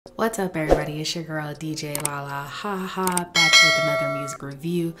What's up, everybody? It's your girl DJ Lala, back with another music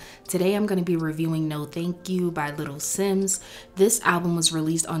review. Today I'm going to be reviewing No Thank You by Little Simz. This album was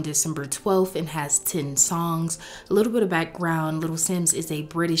released on December 12th and has 10 songs. A little bit of background: Little Simz is a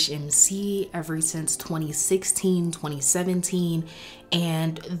British MC ever since 2016, 2017.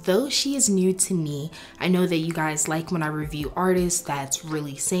 And though she is new to me, I know that you guys like when I review artists that's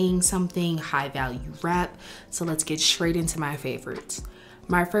really saying something, high value rap. So let's get straight into my favorites.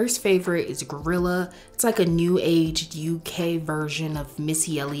 My first favorite is Gorilla. It's like a new age UK version of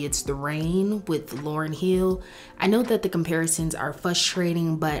Missy Elliott's The Rain with Lauryn Hill. I know that the comparisons are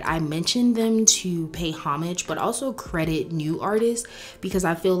frustrating, but I mentioned them to pay homage, but also credit new artists because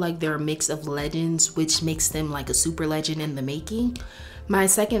I feel like they're a mix of legends, which makes them like a super legend in the making. My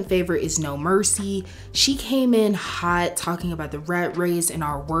second favorite is No Mercy. She came in hot talking about the rat race and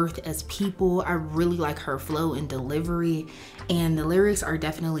our worth as people. I really like her flow and delivery, and the lyrics are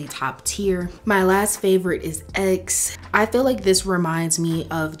definitely top tier. My last favorite is X. I feel like this reminds me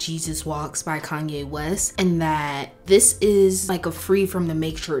of Jesus Walks by Kanye West, and that this is like a free from the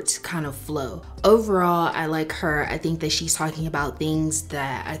matrix kind of flow. Overall, I like her. I think that she's talking about things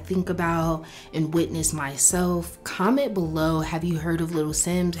that I think about and witness myself. Comment below, have you heard of Little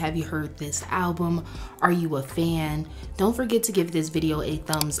Simz? Have you heard this album? Are you a fan? Don't forget to give this video a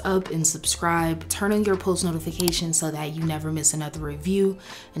thumbs up and subscribe. Turn on your post notifications so that you never miss another review.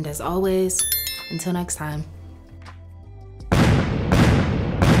 And as always, until next time.